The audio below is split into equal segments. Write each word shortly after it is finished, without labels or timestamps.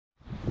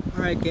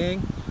Alright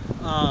gang,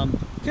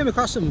 came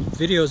across some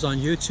videos on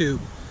YouTube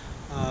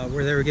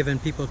where they were giving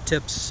people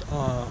tips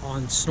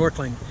on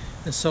snorkeling,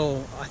 and so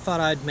I thought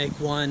I'd make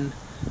one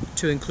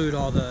to include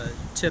all the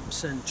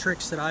tips and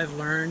tricks that I've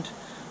learned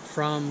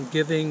from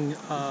giving,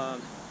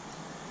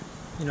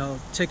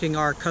 taking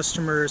our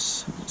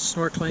customers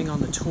snorkeling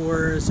on the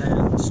tours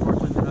and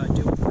snorkeling that I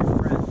do with my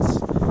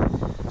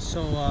friends.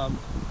 So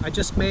I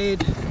just made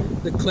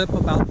the clip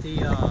about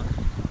the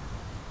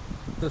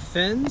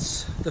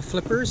fins, the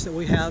flippers that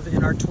we have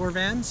in our tour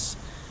vans.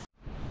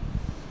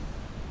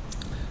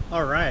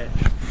 Alright,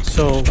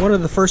 so one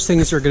of the first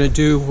things you're going to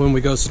do when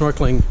we go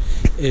snorkeling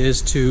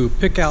is to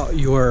pick out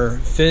your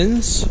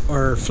fins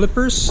or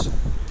flippers.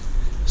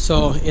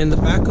 So in the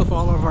back of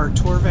all of our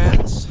tour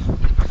vans,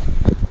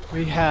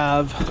 we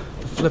have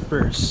the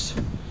flippers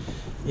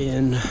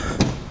in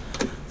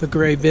the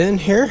gray bin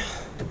here.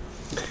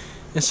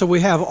 And so we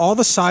have all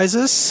the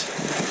sizes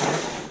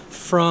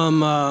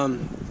from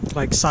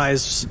like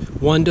size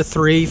 1 to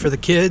 3 for the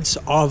kids,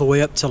 all the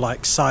way up to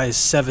like size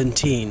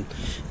 17.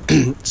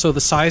 So the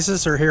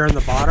sizes are here on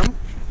the bottom.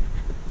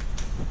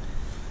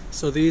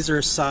 So these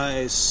are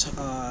size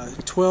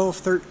 12,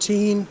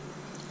 13.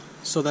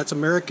 So that's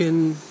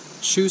American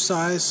shoe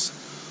size,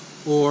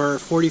 or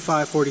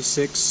 45,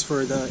 46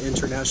 for the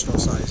international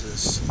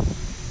sizes.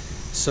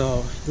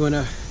 So you want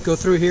to go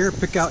through here,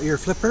 pick out your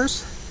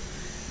flippers.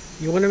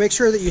 You want to make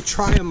sure that you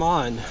try them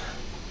on,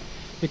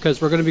 because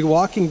we're going to be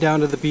walking down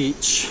to the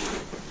beach,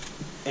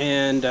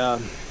 and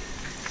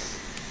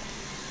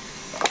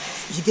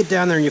you get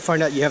down there and you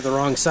find out you have the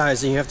wrong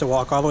size and you have to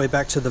walk all the way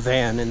back to the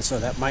van, and so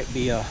that might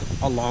be a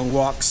long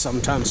walk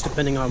sometimes,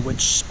 depending on which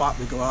spot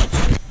we go out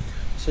to.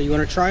 So you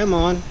want to try them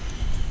on,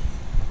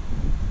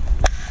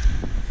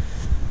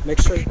 make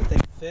sure that they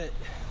fit.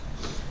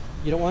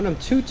 You don't want them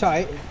too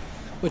tight,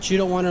 but you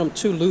don't want them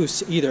too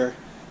loose either.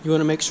 You want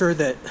to make sure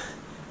that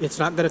it's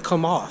not going to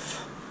come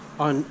off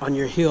on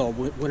your heel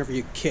whenever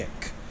you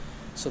kick.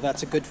 So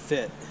that's a good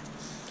fit.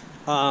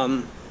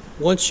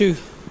 Once you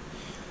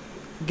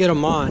get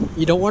them on,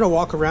 you don't want to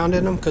walk around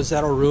in them because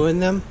that'll ruin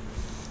them.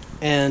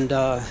 And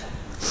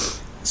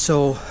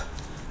so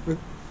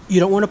you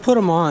don't want to put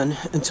them on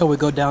until we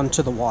go down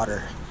to the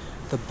water.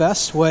 The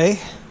best way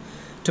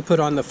to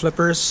put on the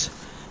flippers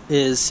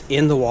is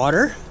in the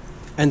water,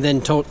 and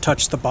then don't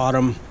touch the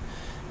bottom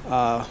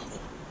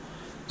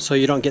so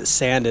you don't get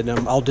sand in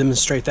them. I'll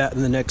demonstrate that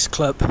in the next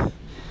clip.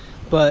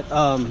 But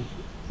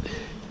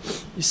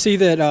you see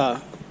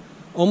that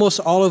almost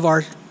all of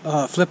our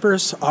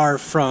flippers are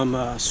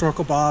from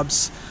Snorkel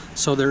Bobs,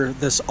 so they're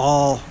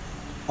all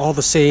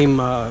the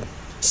same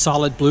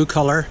solid blue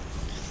color.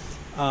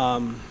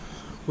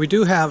 We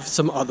do have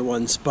some other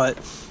ones, but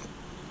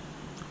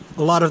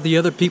a lot of the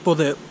other people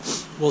that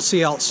we'll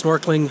see out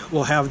snorkeling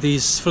will have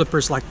these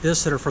flippers like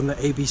this that are from the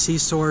ABC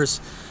stores,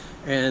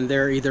 and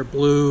they're either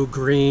blue,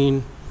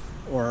 green,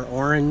 or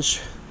orange.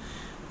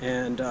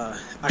 And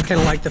I kind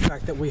of like the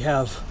fact that we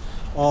have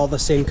all the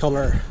same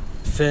color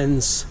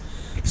fins,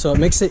 so it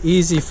makes it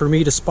easy for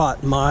me to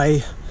spot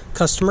my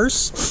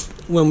customers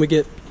when we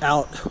get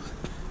out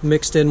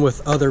mixed in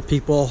with other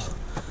people.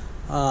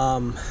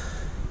 So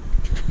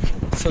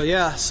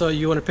yeah, so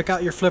you want to pick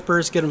out your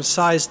flippers, get them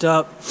sized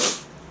up,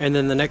 and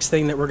then the next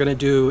thing that we're going to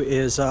do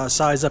is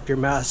size up your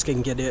mask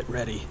and get it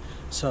ready.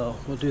 So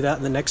we'll do that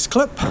in the next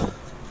clip.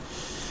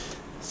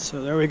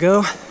 So there we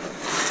go.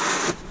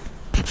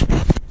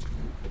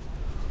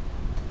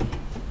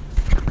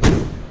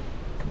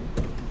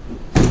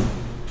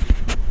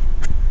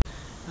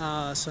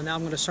 So now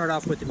I'm going to start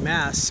off with the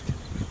mask.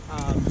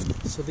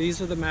 So these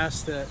are the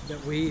masks that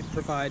we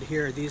provide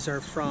here. These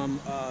are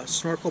from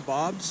Snorkel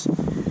Bobs.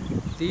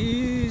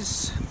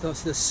 These, the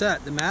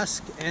set, the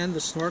mask and the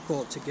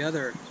snorkel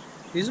together,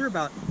 these are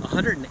about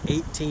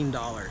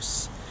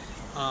 $118.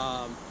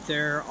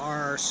 There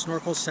are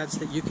snorkel sets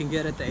that you can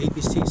get at the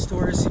ABC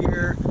stores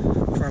here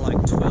for like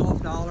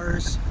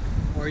 $12,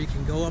 or you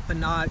can go up a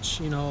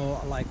notch,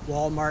 like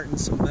Walmart and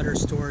some better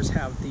stores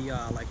have the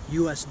like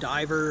US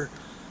Diver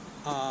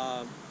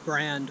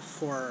brand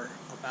for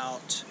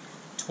about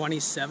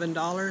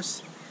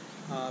 $27.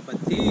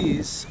 But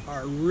these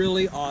are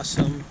really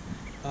awesome.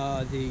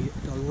 The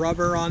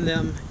rubber on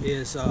them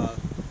is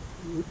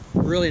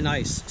really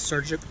nice,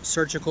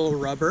 surgical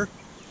rubber,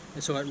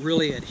 and so it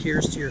really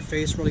adheres to your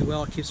face really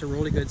well. It keeps a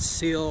really good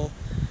seal.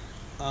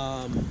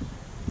 The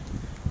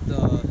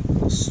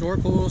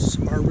snorkels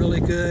are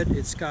really good.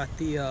 It's got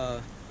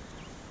the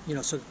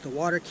so that the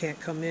water can't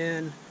come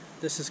in.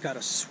 This has got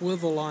a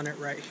swivel on it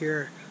right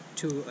here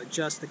to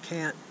adjust the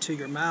cant to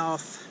your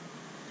mouth,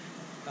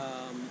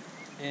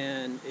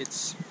 and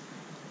it's,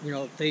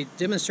 they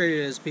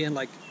demonstrated it as being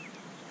like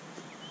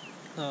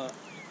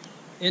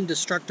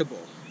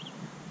indestructible,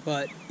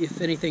 but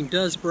if anything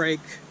does break,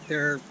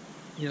 they'll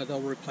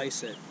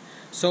replace it.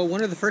 So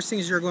one of the first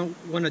things you're going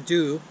to want to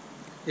do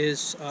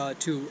is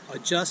to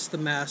adjust the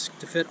mask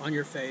to fit on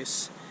your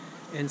face.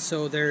 And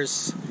so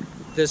there's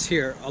this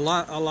here. A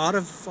lot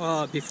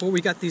of before we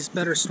got these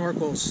better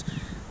snorkels,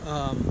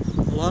 A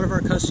lot of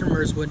our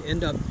customers would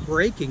end up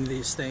breaking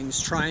these things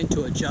trying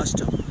to adjust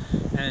them,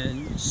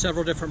 and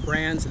several different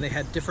brands, and they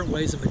had different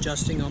ways of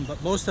adjusting them,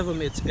 but most of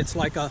them it's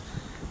like a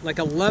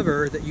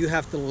lever that you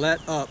have to let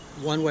up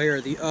one way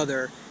or the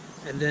other,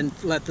 and then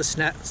let the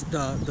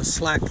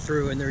slack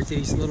through, and there's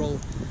these little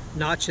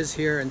notches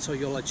here, and so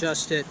you'll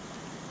adjust it,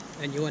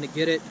 and you want to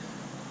get it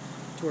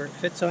to where it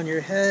fits on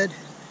your head.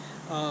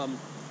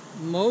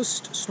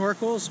 Most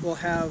snorkels will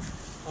have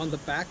on the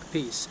back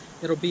piece,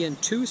 it'll be in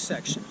two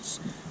sections.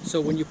 So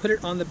when you put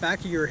it on the back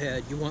of your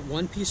head, you want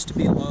one piece to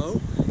be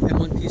low and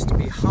one piece to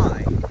be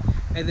high.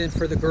 And then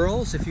for the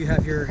girls, if you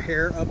have your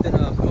hair up in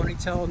a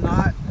ponytail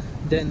knot,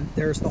 then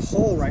there's the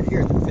hole right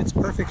here that fits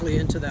perfectly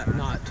into that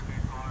knot.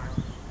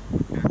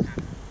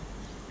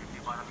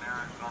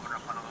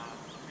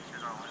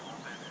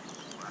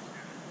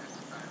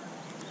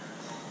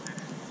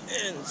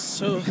 And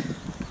so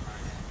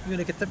you're going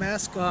to get the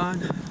mask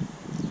on.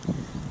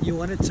 You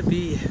want it to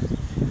be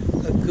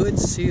a good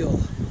seal.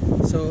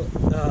 So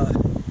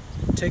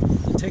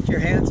take your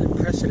hands and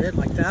press it in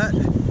like that,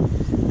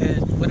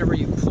 and whenever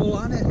you pull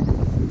on it,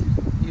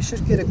 you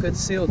should get a good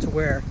seal to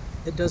where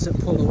it doesn't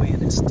pull away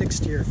and it sticks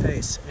to your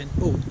face, and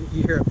oh,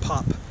 you hear it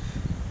pop.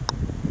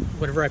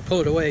 Whenever I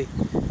pull it away,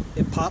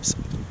 it pops,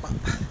 pop.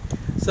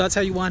 So that's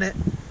how you want it.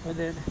 And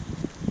then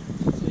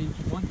so you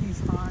one piece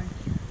high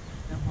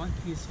and one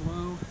piece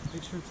low,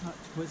 make sure it's not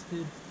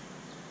twisted.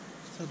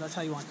 So that's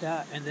how you want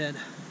that. And then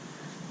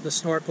the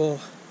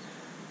snorkel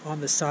on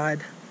the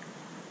side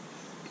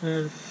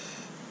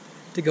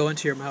to go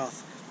into your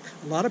mouth.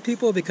 A lot of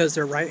people, because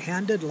they're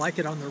right-handed, like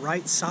it on the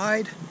right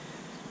side.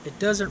 It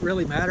doesn't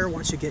really matter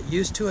once you get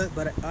used to it,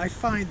 but I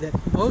find that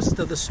most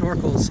of the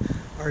snorkels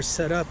are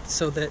set up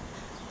so that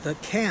the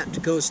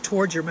cant goes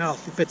towards your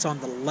mouth if it's on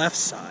the left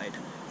side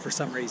for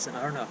some reason.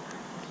 I don't know.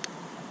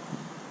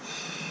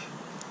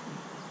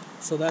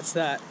 So that's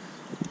that.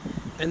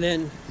 And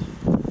then,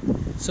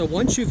 so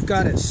once you've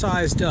got it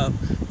sized up,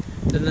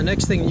 then the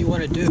next thing you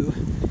want to do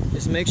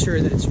is make sure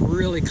that it's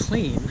really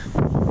clean,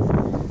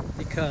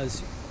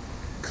 because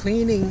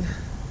cleaning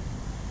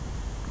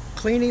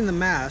the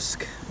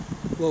mask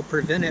will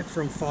prevent it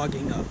from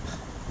fogging up.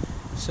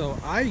 So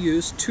I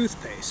use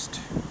toothpaste.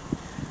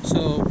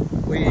 So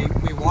we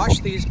wash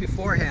these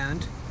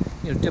beforehand,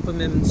 dip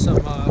them in some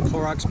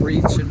Clorox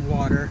bleach and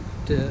water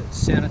to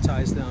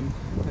sanitize them,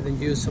 and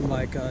then use some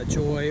like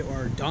Joy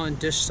or Dawn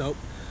dish soap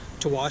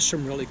to wash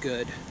them really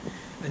good.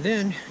 And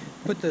then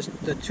put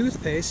the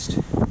toothpaste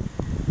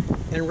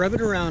and rub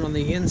it around on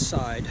the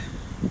inside.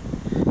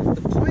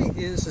 The point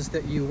is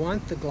that you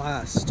want the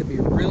glass to be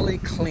really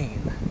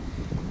clean,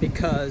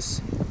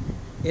 because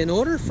in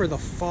order for the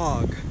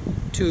fog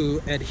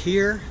to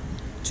adhere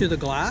to the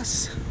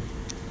glass,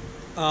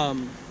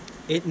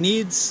 it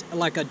needs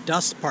like a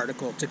dust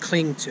particle to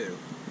cling to.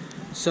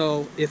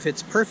 So if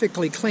it's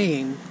perfectly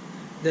clean,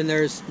 then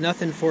there's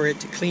nothing for it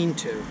to cling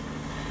to.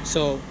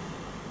 So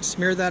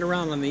smear that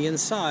around on the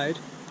inside,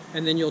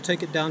 and then you'll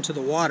take it down to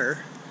the water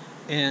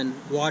and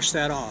wash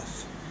that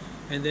off.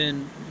 And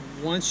then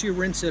once you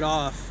rinse it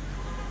off,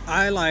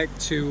 I like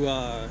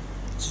to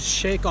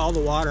shake all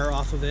the water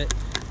off of it,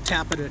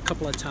 tap it a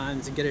couple of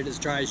times, and get it as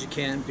dry as you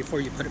can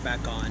before you put it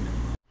back on.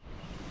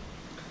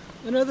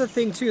 Another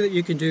thing too that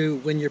you can do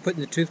when you're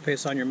putting the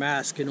toothpaste on your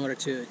mask in order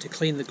to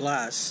clean the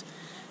glass,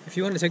 if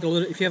you want to take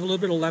if you have a little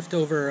bit of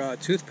leftover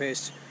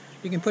toothpaste,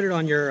 you can put it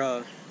on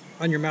your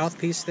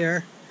mouthpiece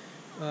there.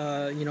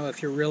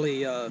 If you're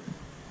really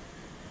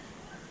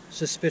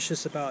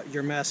suspicious about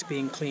your mask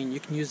being clean, you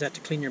can use that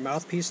to clean your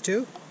mouthpiece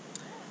too.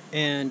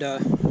 And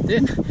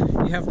then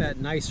you have that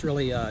nice,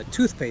 really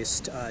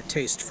toothpaste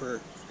taste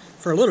for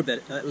a little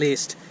bit at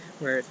least,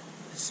 where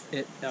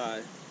it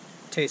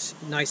tastes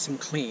nice and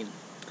clean.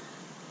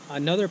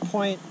 Another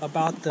point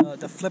about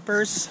the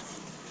flippers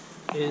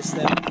is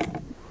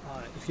that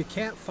if you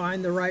can't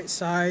find the right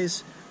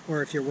size,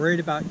 or if you're worried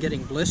about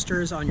getting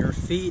blisters on your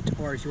feet,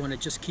 or if you want to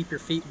just keep your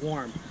feet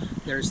warm,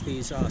 there's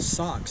these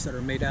socks that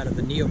are made out of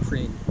the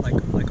neoprene, like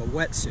a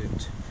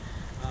wetsuit.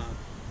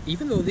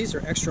 Even though these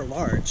are extra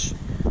large,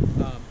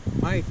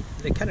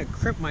 they kind of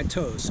crimp my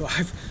toes, so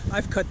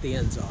I've cut the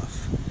ends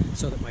off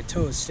so that my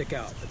toes stick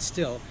out. But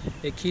still,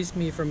 it keeps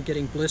me from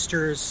getting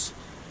blisters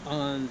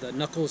on the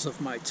knuckles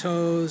of my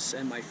toes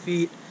and my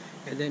feet.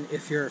 And then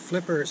if your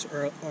flippers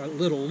are a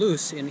little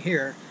loose in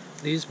here,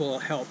 these will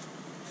help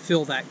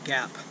fill that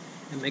gap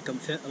and make them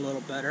fit a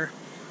little better.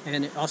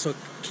 And it also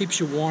keeps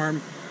you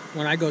warm.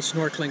 When I go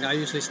snorkeling, I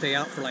usually stay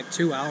out for like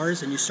 2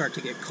 hours, and you start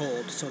to get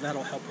cold, so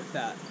that'll help with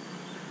that.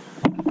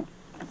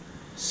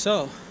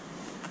 So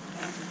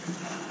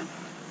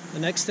the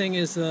next thing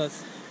is the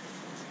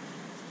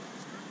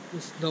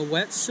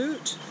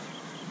wetsuit.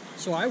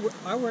 So I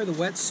wear the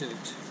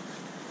wetsuit.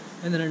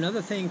 And then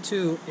another thing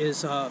too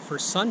is for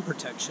sun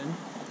protection,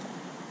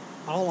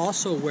 I'll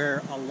also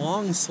wear a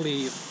long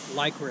sleeve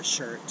Lycra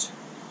shirt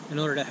in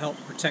order to help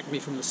protect me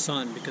from the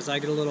sun, because I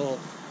get a little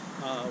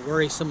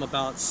worrisome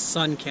about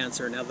sun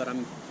cancer now that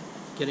I'm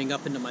getting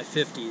up into my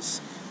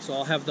 50s. So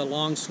I'll have the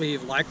long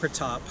sleeve Lycra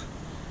top,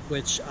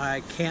 which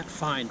I can't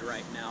find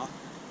right now.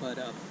 But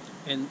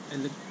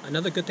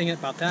another good thing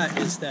about that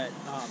is that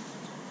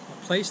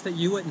a place that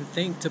you wouldn't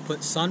think to put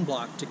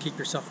sunblock to keep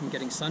yourself from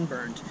getting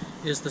sunburned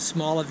is the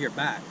small of your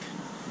back,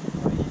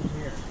 right in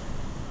here.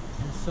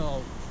 And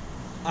so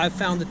I've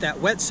found that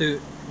wetsuit,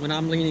 when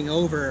I'm leaning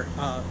over,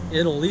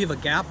 it'll leave a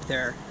gap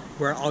there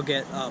where I'll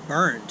get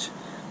burned.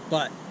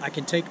 But I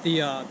can take the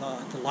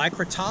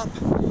Lycra top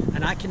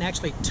and I can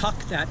actually tuck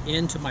that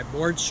into my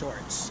board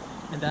shorts,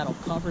 and that'll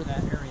cover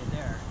that area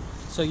there.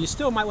 So you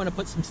still might want to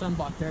put some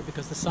sunblock there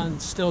because the sun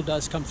still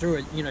does come through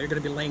it. You know, you're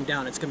going to be laying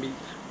down. It's going to be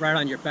right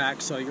on your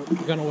back. So you're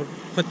going to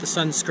put the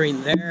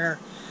sunscreen there.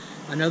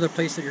 Another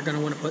place that you're going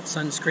to want to put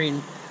sunscreen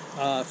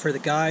for the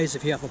guys,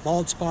 if you have a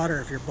bald spot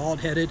or if you're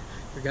bald-headed,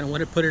 you're going to want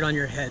to put it on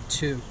your head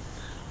too.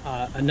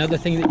 Another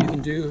thing that you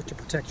can do to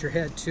protect your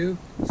head too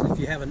is if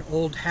you have an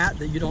old hat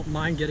that you don't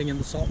mind getting in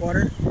the salt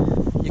water,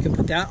 you can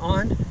put that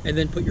on and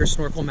then put your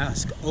snorkel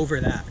mask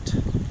over that.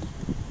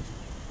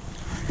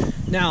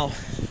 Now,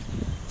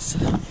 so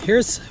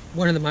here's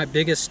one of my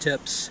biggest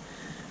tips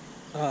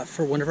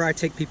for whenever I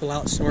take people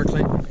out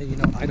snorkeling. You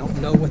know, I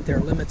don't know what their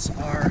limits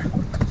are,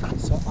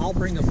 so I'll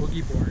bring a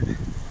boogie board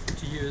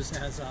to use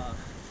as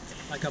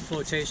like a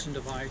flotation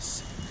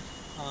device.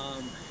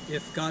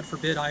 If God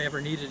forbid I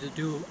ever needed to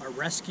do a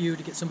rescue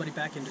to get somebody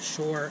back into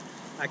shore,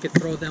 I could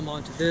throw them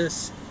onto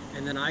this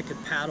and then I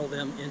could paddle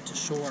them into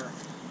shore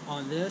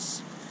on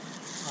this.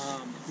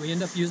 We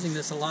end up using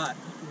this a lot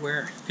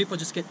where people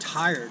just get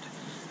tired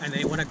and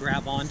they want to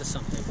grab onto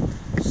something.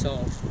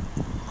 So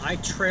I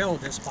trail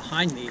this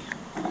behind me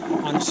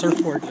on a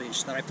surfboard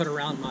leash that I put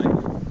around my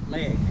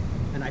leg,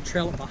 and I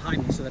trail it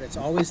behind me so that it's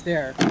always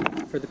there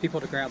for the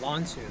people to grab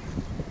onto.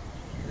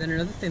 And then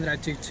another thing that I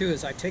do too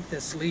is I take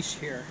this leash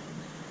here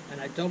and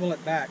I double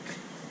it back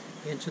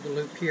into the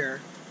loop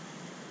here,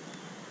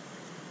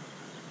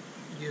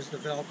 use the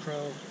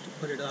Velcro to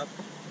put it up,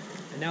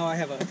 and now I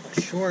have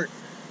a short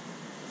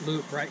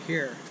loop right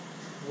here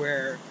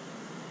where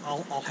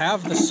I'll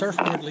have the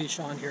surfboard leash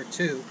on here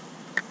too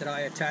that I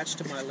attach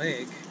to my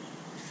leg.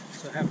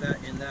 So I have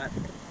that in that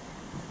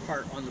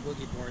part on the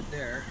boogie board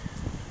there.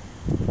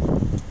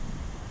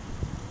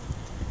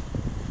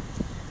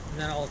 And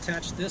then I'll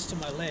attach this to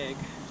my leg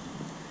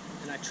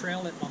and I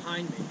trail it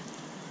behind me.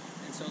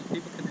 And so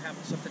people can have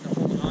something to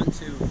hold on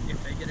to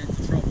if they get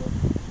into trouble.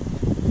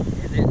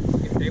 And then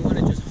if they want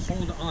to just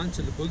hold on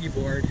to the boogie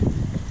board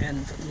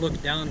and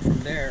look down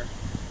from there,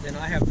 then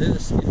I have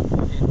this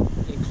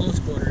in close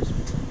quarters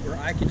where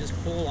I can just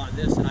pull on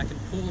this and I can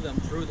pull them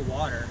through the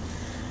water,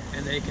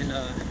 and they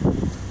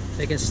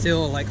can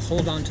still like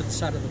hold on to the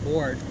side of the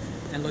board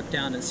and look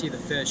down and see the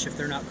fish if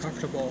they're not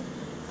comfortable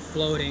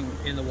floating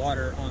in the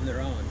water on their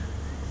own.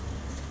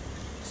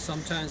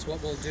 Sometimes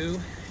what we'll do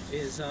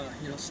is,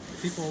 you know,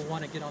 people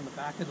want to get on the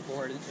back of the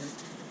board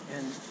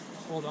and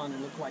hold on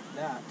and look like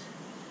that.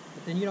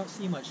 But then you don't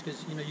see much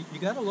because, you know, you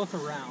got to look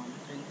around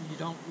and you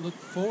don't look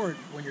forward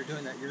when you're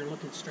doing that. You're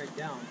looking straight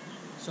down.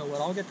 So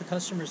what I'll get the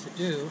customers to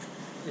do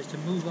is to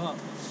move up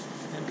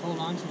and hold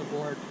onto the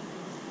board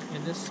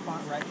in this spot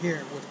right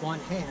here with one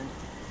hand,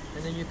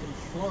 and then you can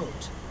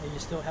float and you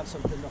still have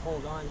something to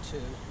hold on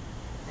to.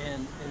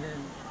 And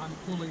then I'm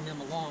pulling them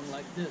along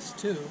like this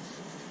too.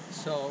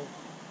 So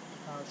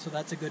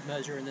that's a good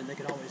measure, and then they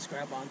can always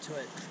grab onto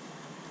it.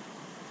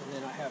 And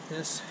then I have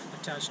this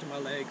attached to my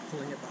leg,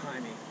 pulling it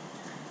behind me.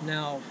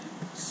 Now,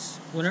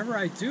 whenever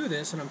I do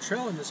this and I'm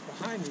trailing this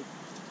behind me,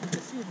 you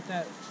can see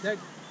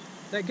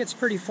that gets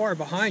pretty far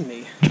behind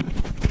me.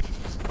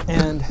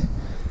 And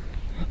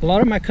a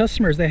lot of my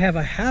customers, they have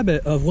a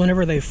habit of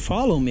whenever they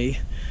follow me,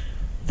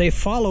 they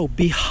follow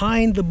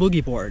behind the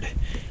boogie board.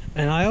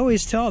 And I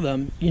always tell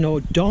them, you know,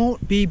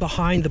 don't be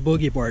behind the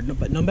boogie board.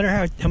 But no matter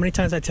how many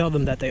times I tell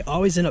them that, they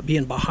always end up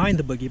being behind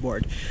the boogie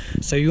board.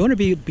 So you want to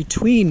be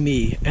between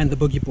me and the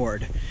boogie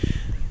board.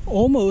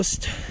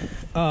 Almost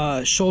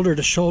shoulder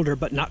to shoulder,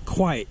 but not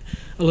quite.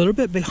 A little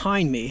bit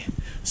behind me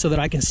so that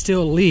I can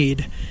still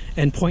lead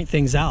and point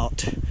things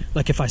out.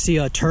 Like if I see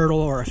a turtle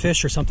or a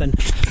fish or something,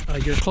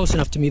 you're close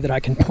enough to me that I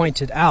can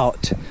point it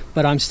out,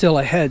 but I'm still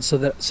ahead so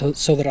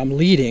that I'm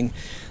leading.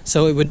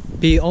 So it would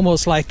be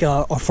almost like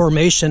a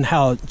formation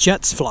how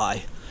jets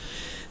fly.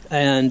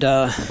 And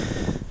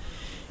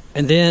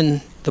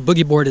then the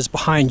boogie board is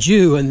behind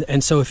you,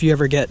 and so if you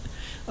ever get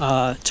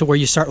to where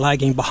you start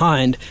lagging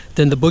behind,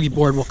 then the boogie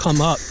board will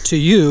come up to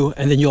you,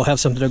 and then you'll have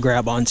something to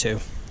grab onto.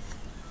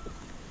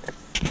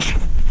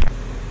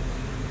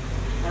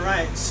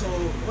 Alright, so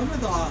one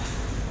of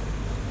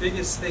the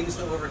biggest things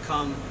to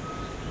overcome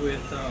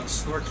with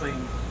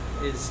snorkeling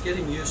is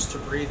getting used to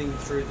breathing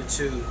through the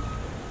tube.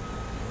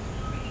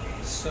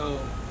 So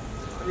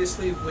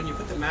obviously when you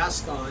put the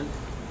mask on,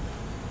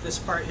 this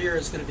part here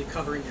is going to be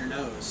covering your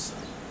nose.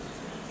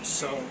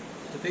 So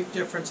the big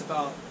difference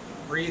about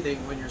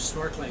breathing when you're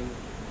snorkeling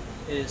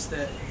is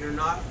that you're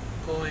not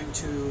going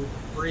to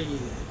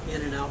breathe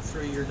in and out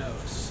through your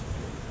nose.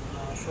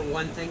 For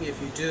one thing,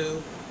 if you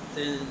do,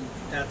 then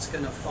that's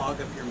going to fog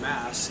up your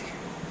mask.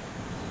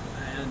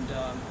 And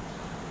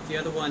the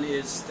other one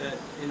is that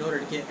in order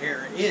to get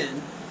air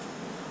in,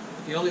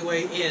 the only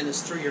way in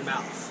is through your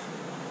mouth.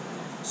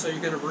 So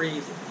you're going to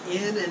breathe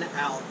in and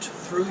out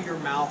through your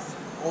mouth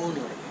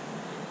only.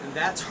 And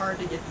that's hard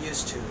to get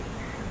used to.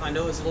 I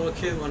know as a little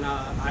kid when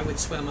I would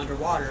swim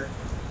underwater,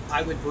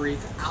 I would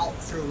breathe out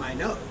through my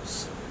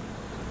nose.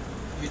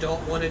 You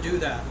don't want to do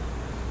that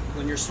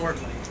when you're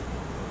snorkeling,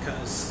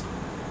 because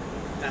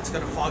that's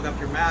going to fog up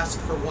your mask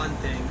for one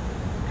thing,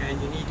 and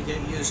you need to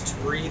get used to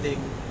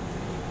breathing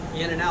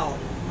in and out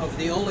of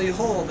the only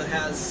hole that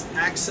has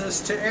access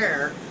to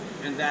air,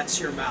 and that's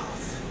your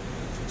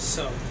mouth.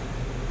 So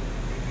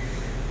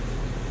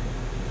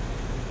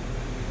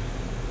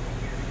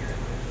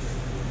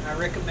I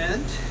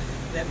recommend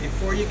that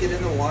before you get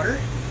in the water,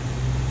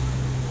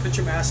 put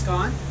your mask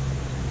on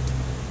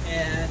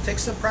and take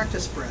some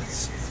practice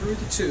breaths through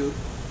the tube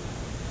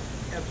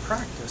and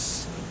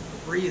practice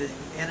breathing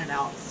in and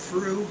out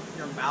through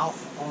your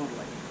mouth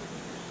only.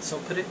 So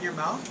put it in your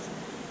mouth,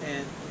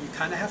 and you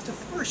kind of have to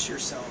force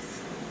yourself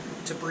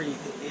to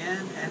breathe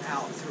in and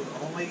out through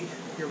only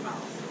your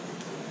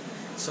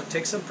mouth. So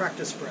take some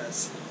practice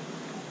breaths.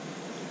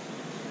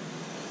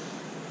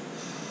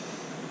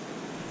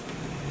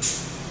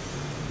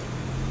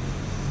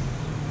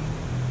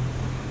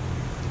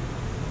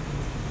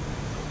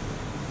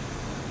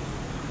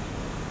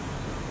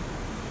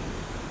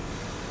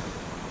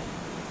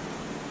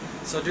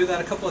 So do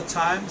that a couple of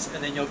times,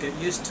 and then you'll get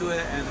used to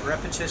it, and the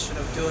repetition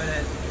of doing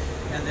it,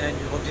 and then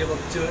you'll be able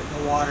to do it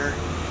in the water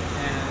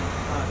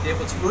and be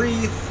able to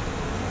breathe.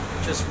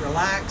 Just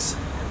relax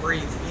and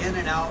breathe in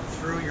and out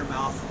through your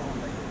mouth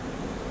only.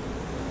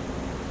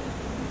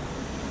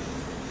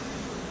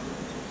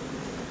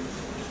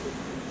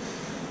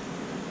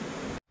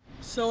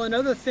 So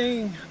another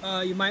thing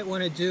you might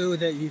want to do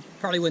that you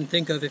probably wouldn't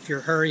think of if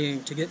you're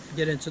hurrying to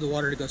get into the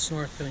water to go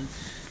snorkeling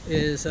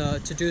is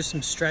to do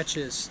some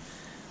stretches.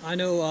 I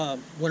know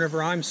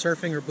whenever I'm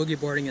surfing or boogie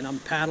boarding and I'm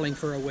paddling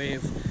for a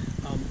wave,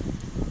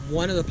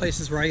 one of the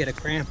places where I get a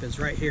cramp is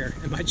right here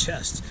in my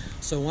chest.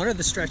 So one of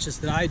the stretches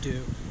that I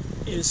do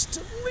is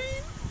to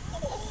lean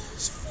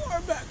as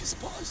far back as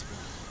possible.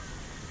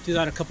 Do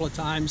that a couple of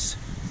times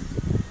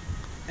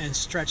and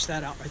stretch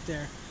that out right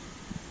there.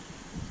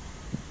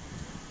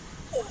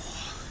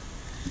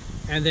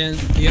 And then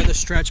the other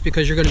stretch,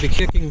 because you're going to be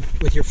kicking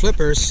with your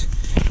flippers,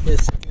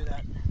 is to do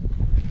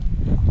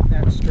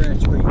that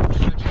stretch where you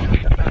stretch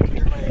out the back of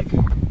your leg.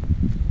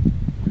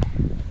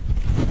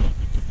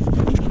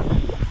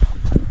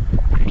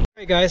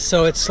 Hey guys,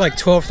 so it's like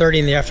 12:30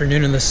 in the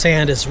afternoon and the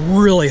sand is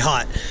really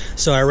hot.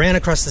 So I ran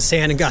across the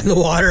sand and got in the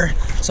water.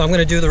 So I'm going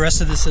to do the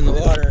rest of this in the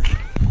water.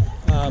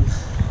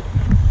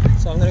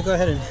 So I'm going to go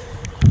ahead and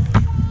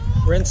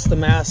rinse the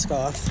mask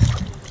off.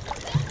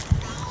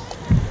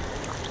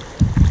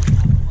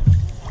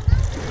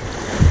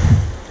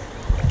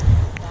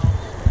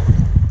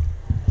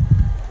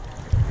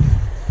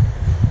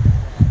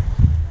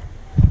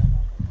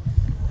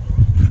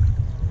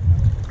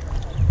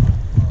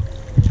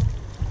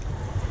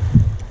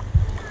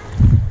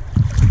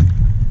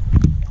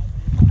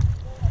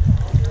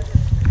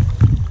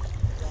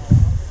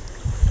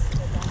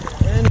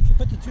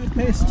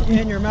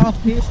 In your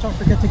mouthpiece, don't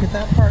forget to get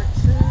that part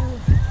too.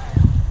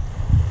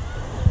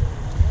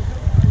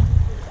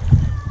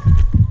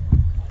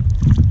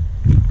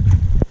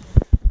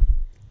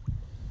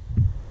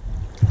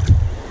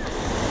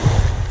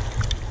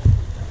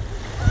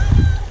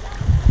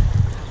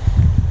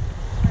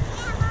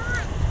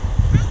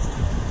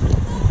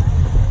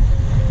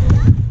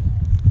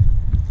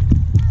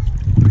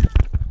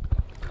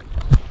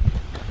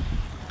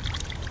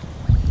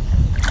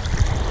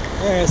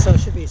 There, so it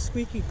should be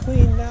squeaky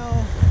clean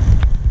now.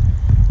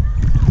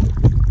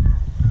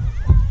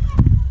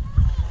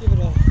 Give it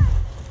a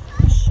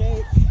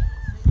shake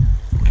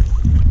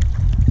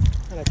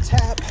and a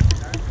tap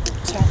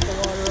the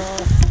water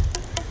off.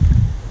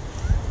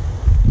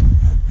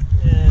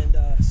 And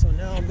so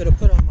now I'm going to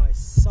put on my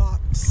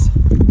socks.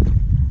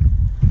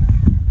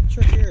 The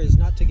trick here is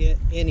not to get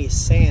any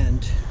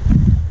sand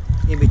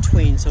in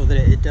between so that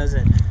it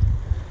doesn't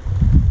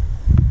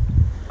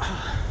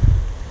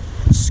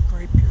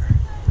scrape your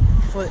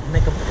foot and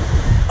make a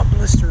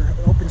blister, an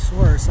open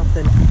sore or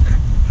something.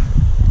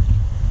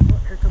 Oh,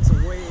 here comes a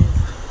wave.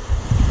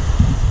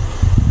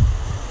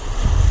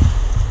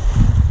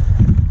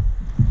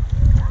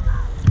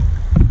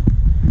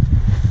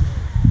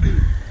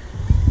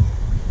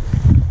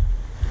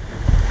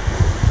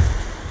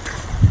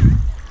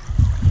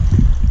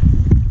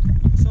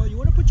 So you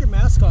want to put your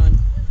mask on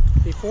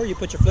before you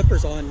put your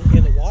flippers on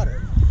in the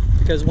water,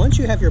 because once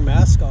you have your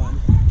mask on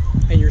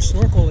and your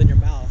snorkel in your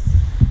mouth,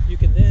 you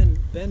can then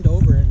bend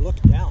over and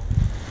look down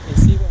and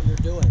see what you're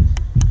doing.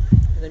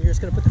 And then you're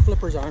just going to put the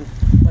flippers on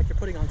like you're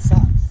putting on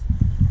socks.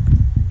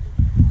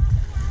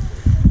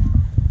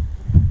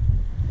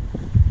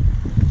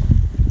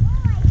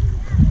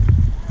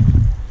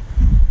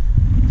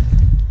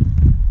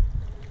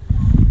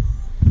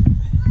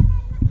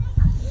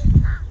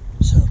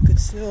 So good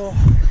still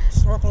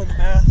snorkel in the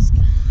mask.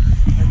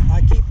 And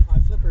I keep my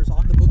flippers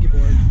on the boogie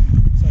board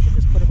so I can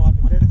just put them on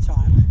one at a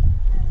time.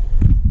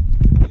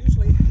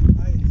 Usually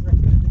I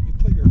recommend that you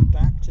put your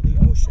back to the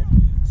ocean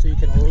so you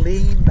can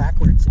lean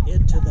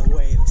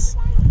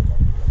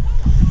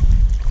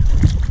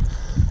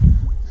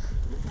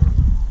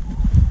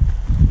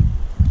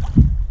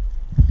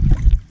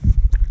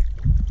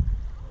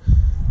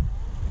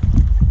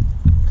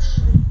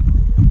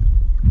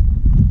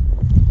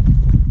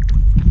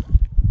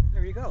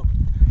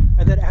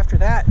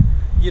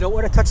you don't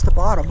want to touch the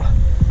bottom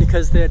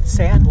because then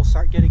sand will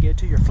start getting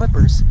into your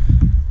flippers,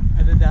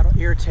 and then that'll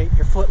irritate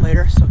your foot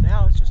later. So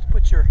now it's just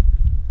put your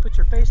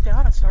face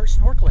down and start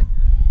snorkeling.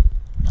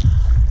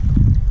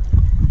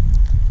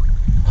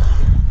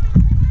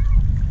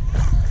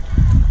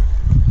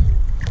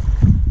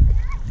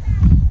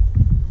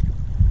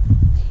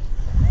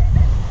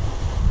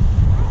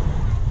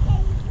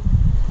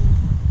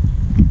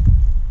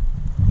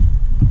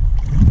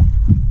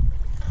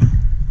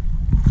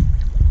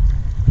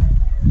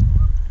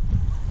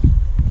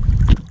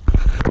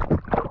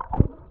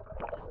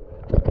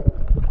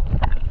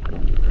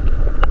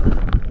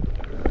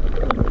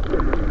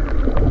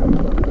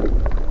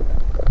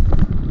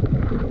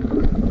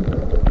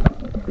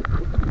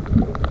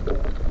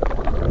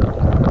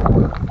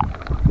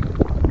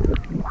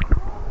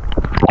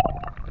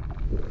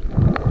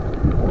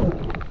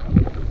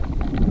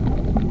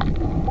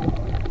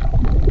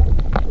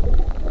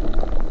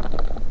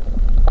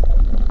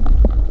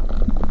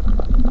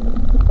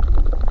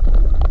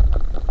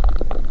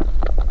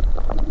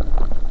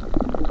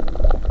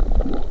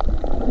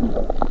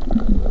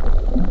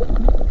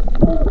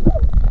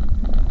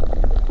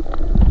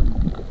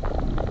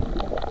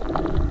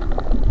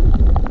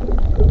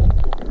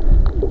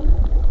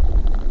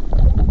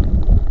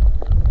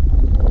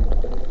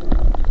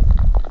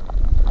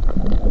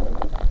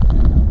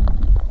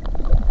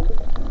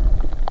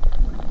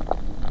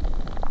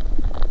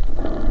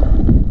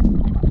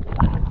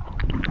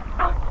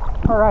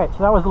 Alright, so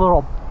that was a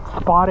little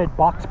spotted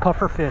box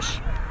puffer fish.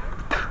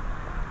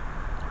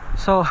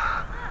 So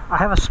I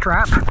have a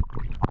strap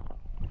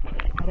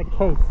and a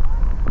case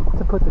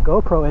to put the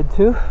GoPro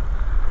into.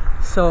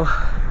 So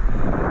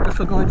this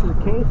will go into the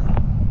case.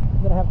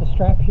 Then I have the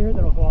strap here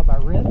that'll go on my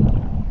wrist,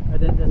 and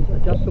then this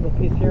adjustable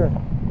piece here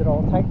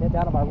that'll tighten it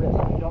down on my wrist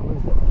so you don't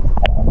lose it.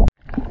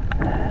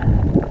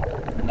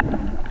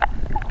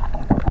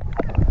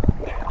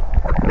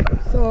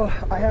 So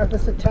I have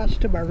this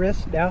attached to my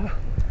wrist now,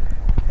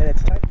 and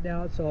it's tightened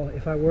down, so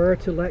if I were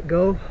to let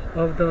go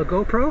of the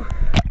GoPro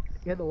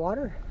in the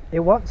water, it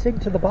won't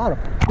sink to the bottom.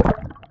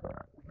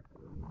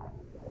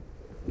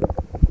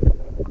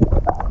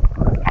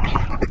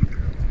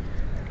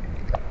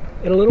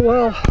 In a little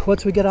while,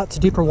 once we get out to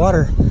deeper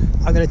water,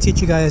 I'm going to teach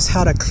you guys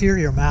how to clear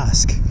your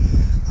mask.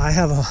 I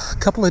have a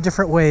couple of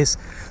different ways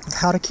of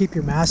how to keep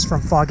your mask from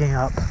fogging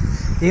up.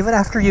 Even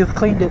after you've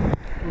cleaned it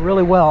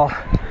really well,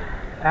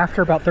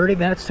 after about 30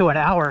 minutes to an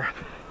hour,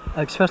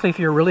 especially if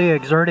you're really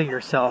exerting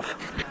yourself,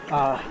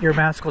 your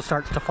mask will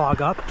start to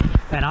fog up.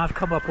 And I've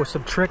come up with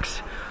some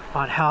tricks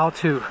on how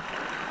to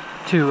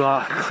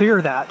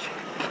clear that.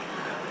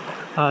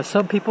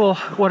 Some people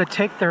want to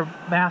take their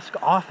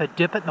mask off and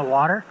dip it in the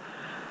water.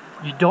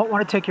 You don't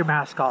want to take your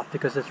mask off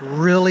because it's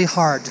really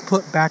hard to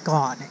put back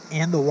on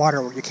in the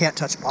water where you can't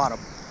touch bottom.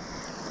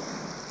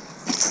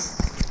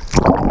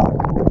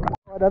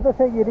 Another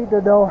thing you need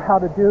to know how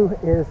to do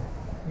is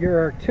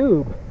your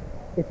tube,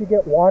 if you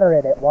get water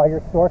in it while you're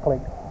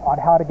snorkeling, on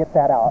how to get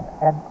that out.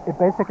 And it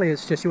basically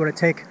is just, you want to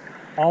take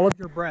all of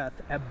your breath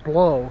and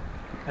blow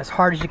as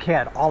hard as you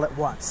can all at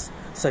once.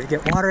 So if you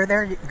get water in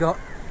there, you go,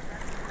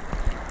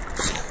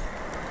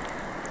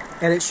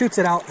 and it shoots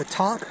it out the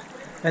top.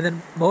 And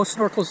then most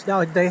snorkels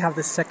now, they have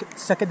the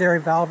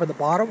secondary valve at the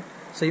bottom,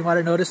 so you might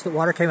have noticed that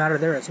water came out of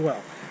there as well.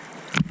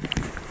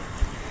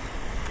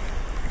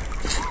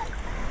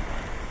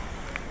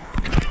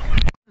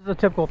 This is a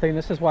typical thing.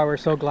 This is why we're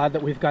so glad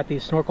that we've got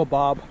these Snorkel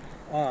Bob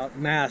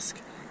mask.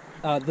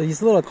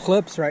 These little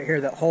clips right here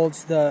that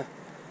holds the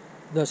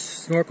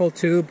snorkel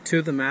tube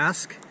to the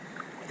mask,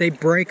 they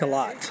break a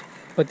lot.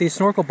 But these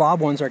Snorkel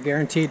Bob ones are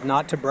guaranteed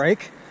not to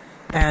break.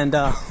 And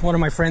one of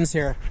my friends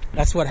here,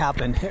 that's what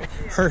happened.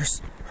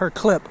 Her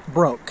clip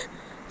broke,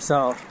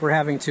 so we're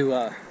having to.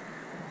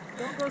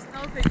 Don't go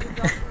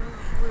snorkeling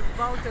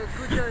without good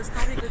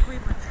snorkeling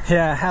equipment.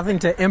 Yeah, having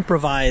to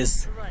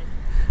improvise. Right.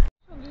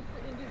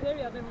 In this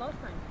area than last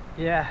time.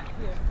 Yeah.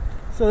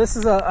 So this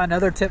is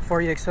another tip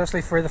for you,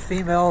 especially for the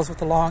females with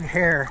the long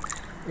hair,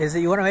 is that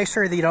you want to make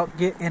sure that you don't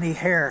get any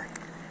hair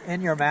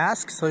in your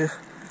mask, so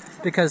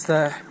because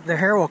the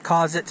hair will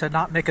cause it to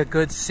not make a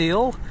good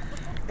seal,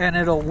 and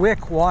it'll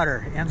wick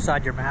water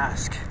inside your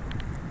mask.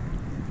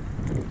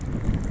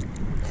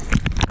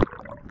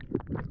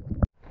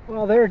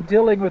 Well, they're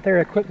dealing with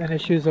their equipment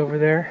issues over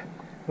there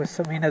with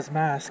Samina's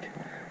mask.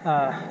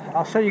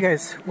 I'll show you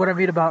guys what I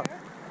mean about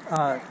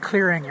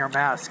clearing your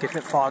mask if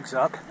it fogs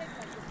up.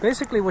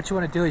 Basically what you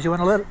want to do is you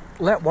want to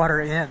let water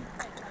in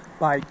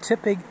by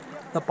tipping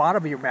the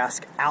bottom of your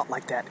mask out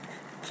like that.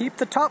 Keep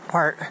the top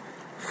part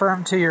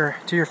firm to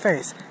your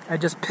face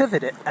and just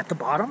pivot it at the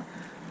bottom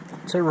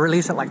to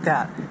release it like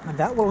that. And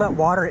that will let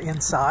water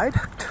inside.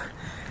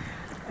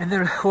 And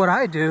then what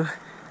I do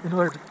in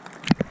order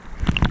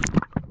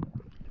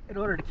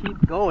to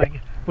keep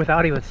going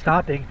without even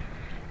stopping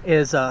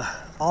is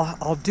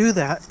I'll do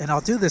that, and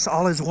I'll do this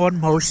all as one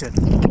motion,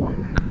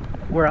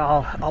 where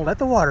I'll let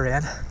the water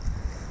in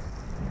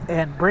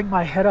and bring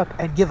my head up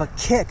and give a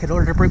kick in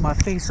order to bring my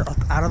face up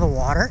out of the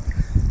water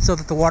so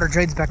that the water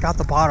drains back out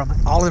the bottom,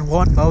 all in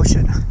one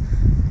motion.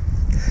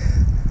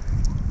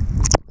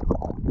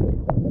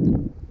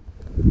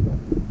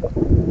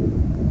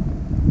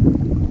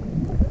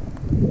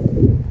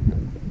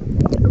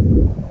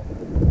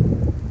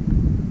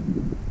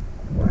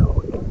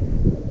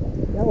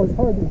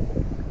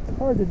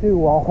 to do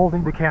while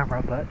holding the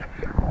camera, but...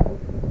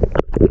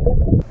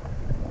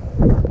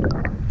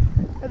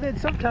 And then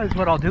sometimes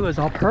what I'll do is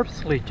I'll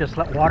purposely just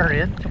let water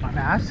into my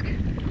mask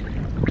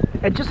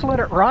and just let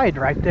it ride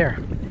right there.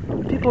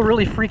 People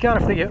really freak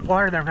out if they get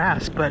water in their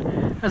mask, but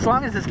as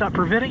long as it's not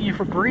preventing you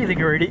from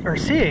breathing or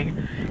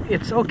seeing,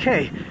 it's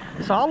okay.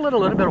 So I'll let a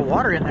little bit of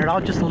water in there and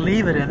I'll just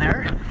leave it in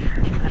there.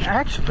 And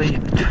actually,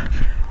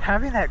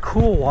 having that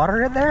cool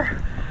water in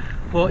there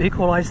will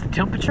equalize the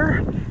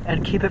temperature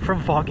and keep it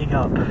from fogging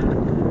up.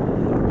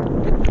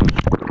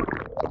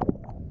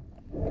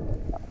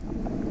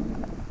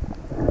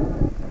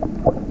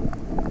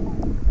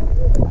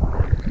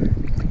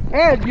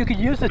 And you can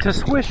use it to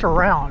swish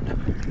around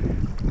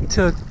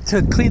to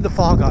clean the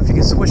fog off. You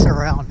can swish it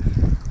around.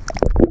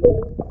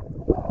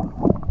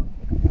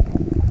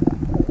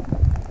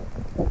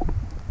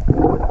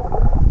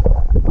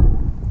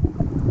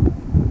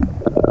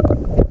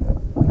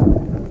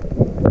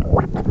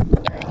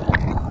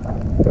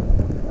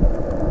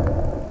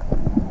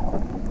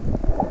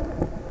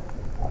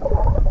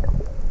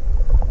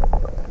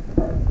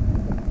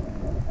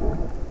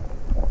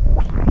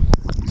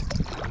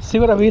 See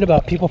what I mean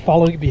about people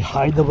following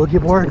behind the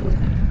boogie board?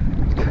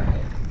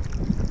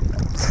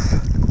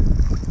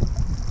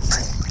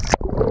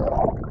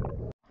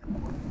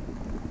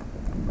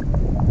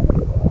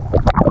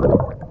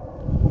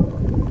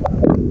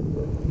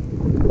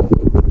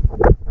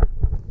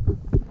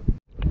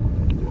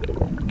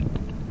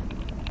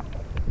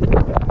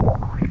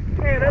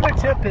 Hey, another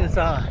tip is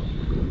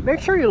make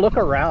sure you look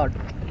around.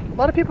 A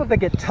lot of people, they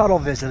get tunnel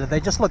vision and they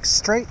just look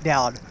straight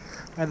down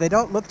and they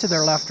don't look to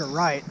their left or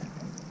right.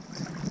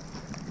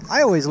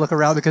 I always look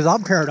around because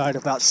I'm paranoid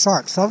about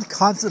sharks, so I'm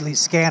constantly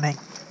scanning.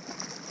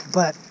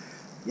 But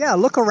yeah,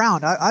 look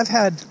around. I've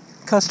had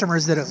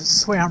customers that have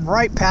swam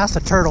right past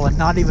a turtle and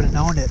not even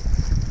known it.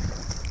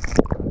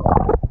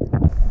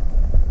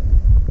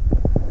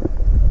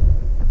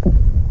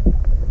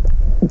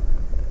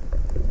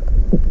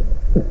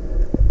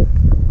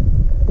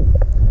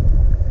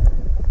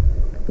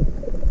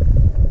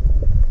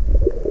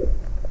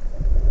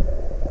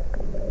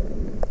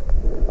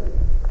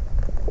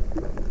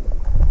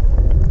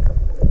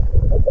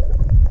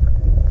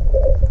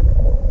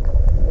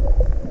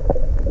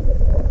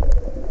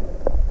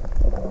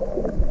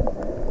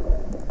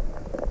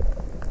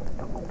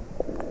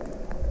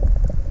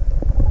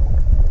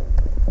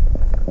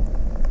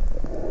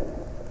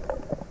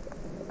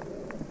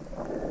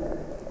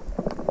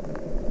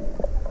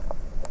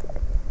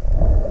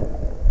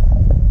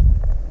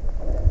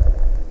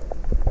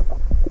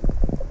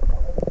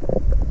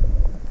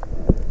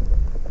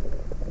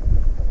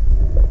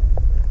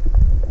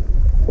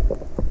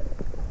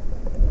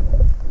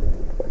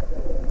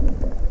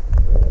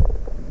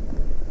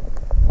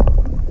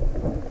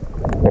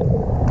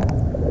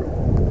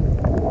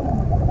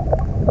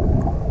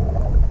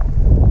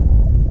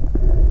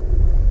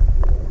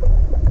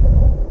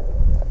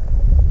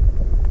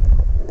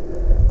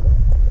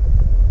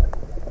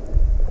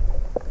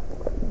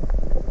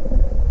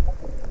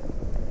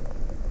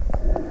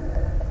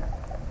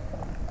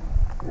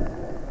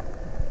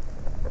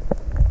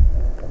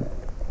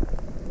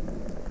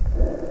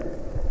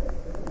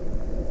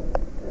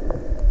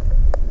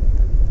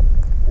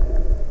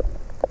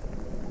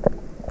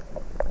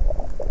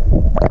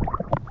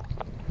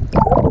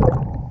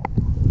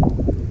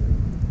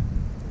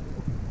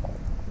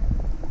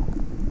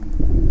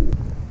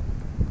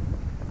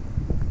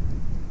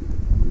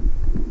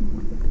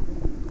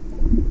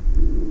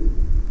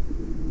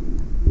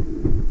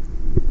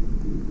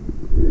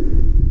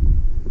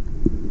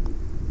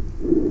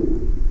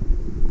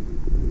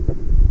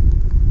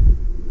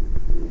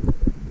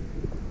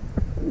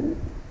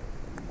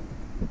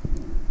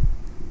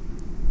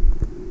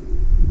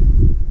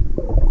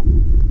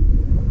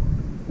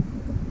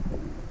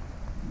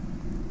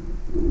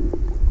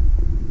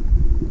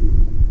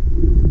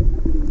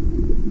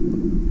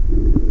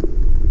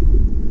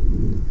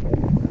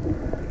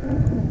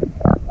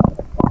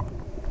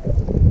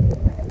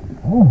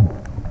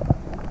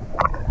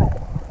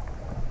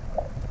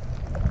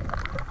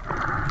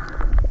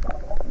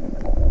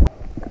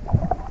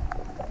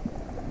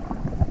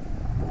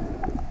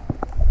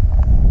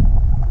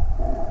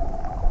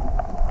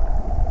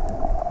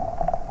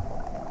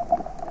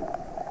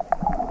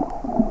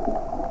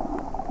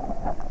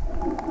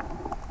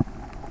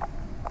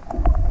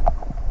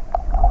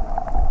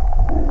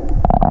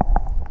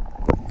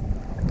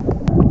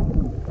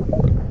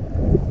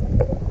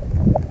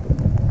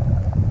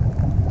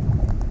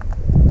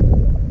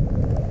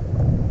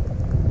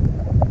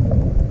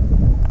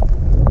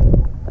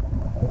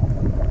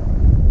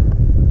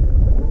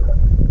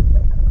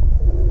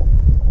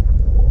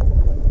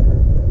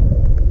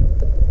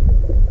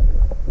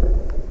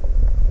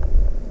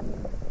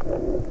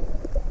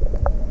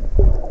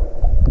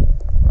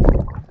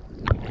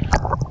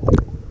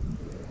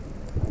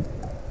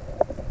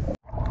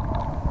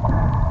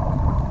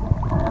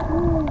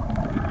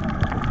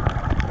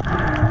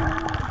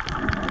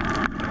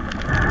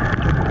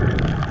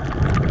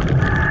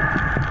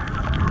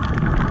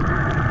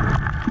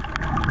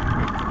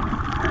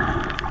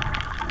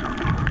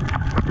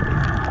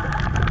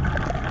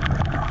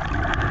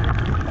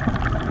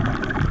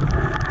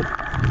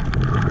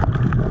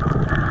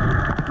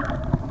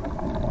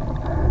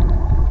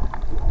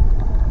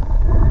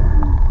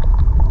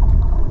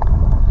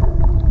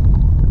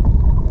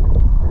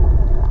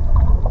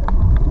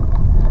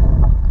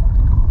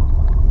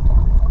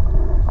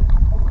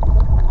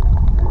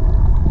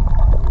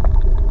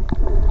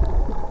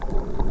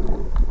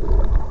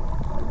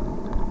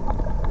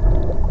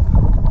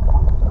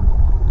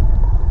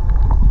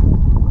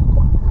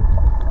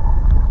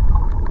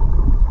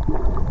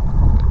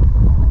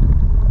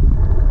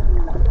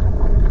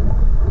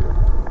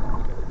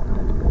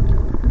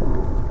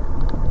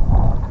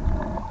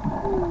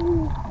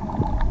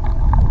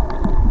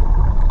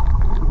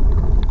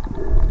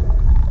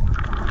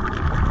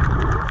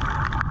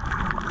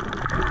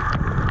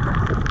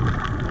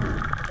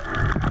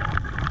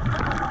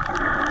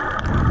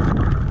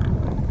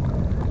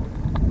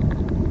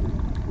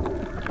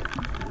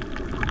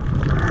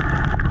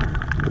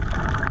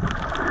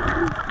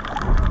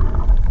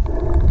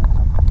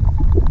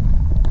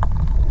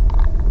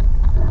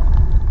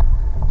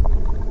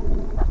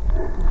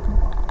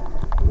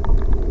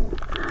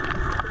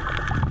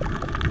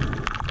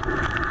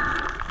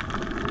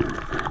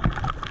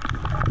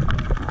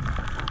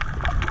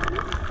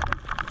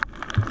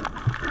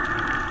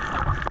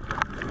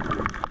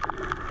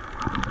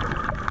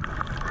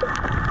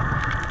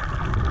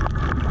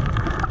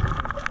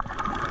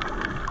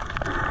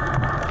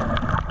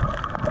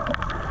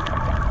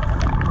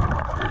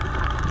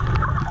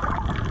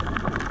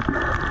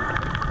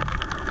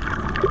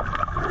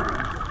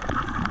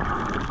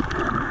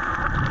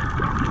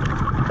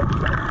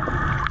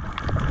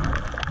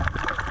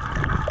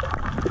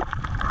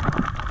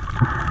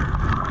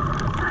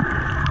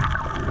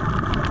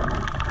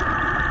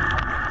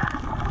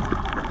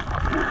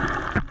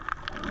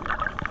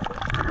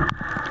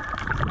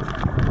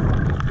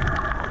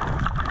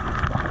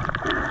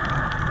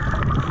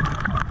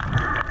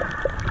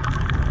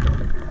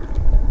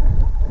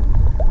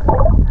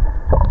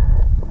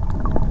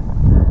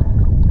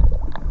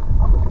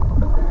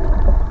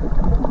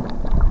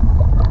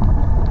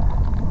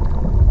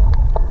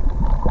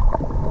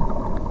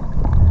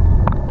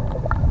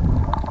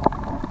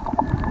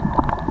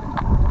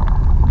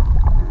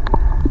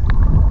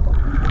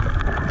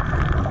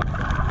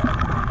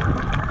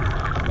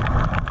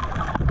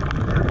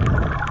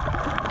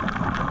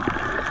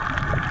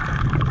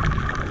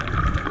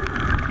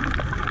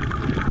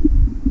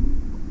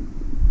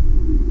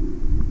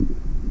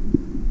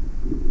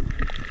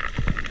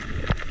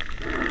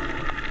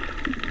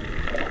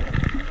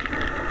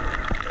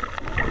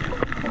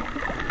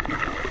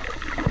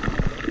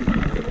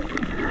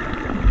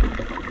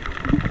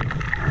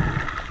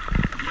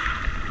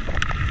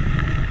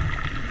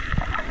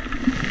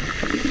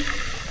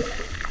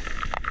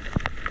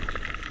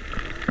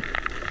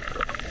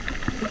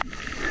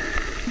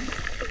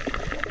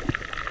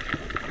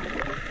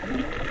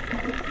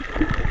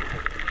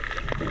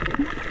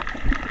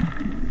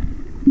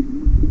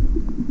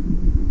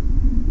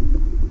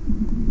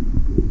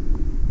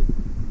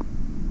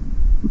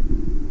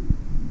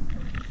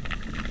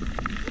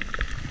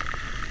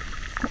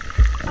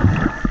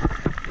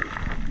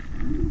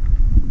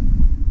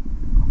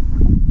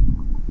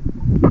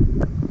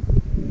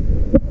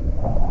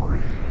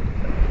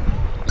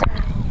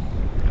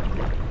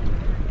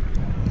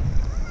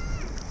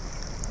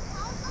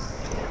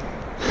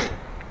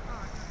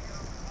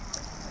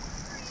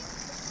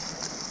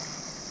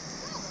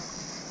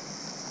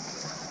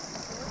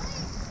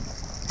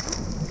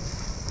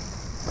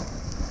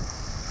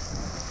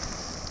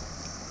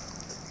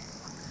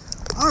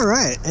 All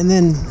right, and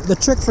then the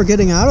trick for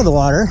getting out of the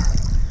water,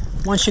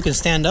 once you can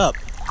stand up,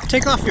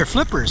 take off your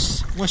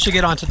flippers once you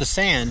get onto the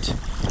sand,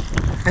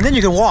 and then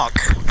you can walk.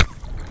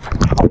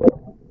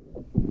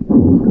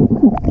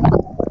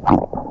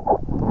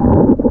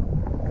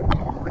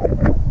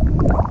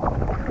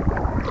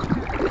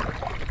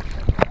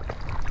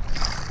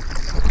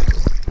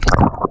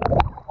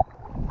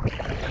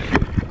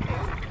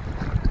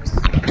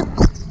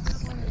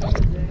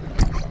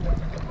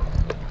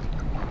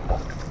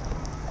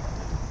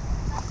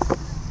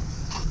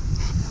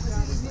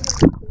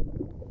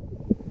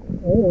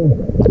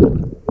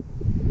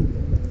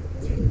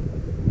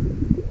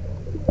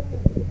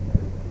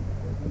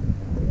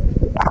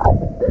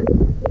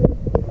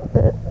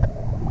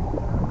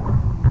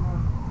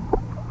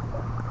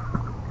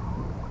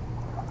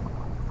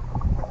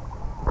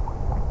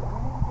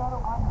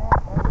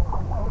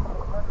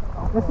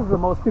 This is the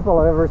most people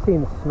I've ever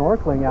seen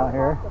snorkeling out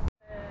here.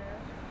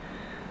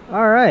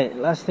 All right,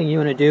 last thing you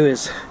want to do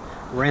is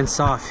rinse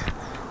off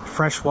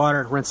fresh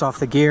water, rinse off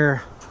the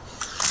gear.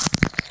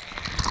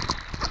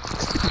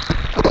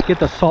 Get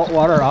the salt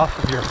water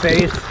off of your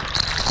face.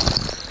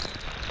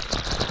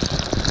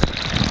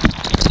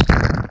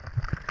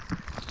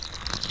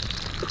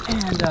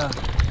 And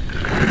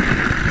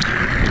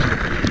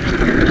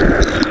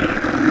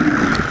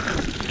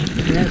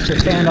rinse your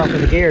sand off of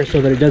the gear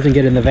so that it doesn't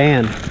get in the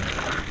van.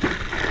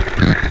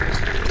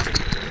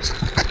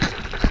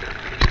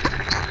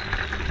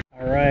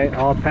 Alright,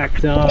 all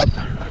packed up,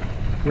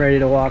 ready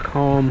to walk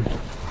home.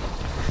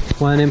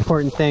 One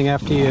important thing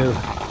after you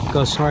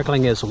go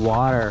snorkeling is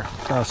water.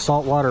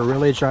 Salt water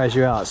really dries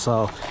you out,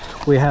 so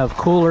we have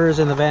coolers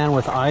in the van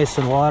with ice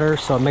and water,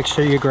 so make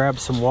sure you grab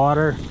some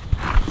water.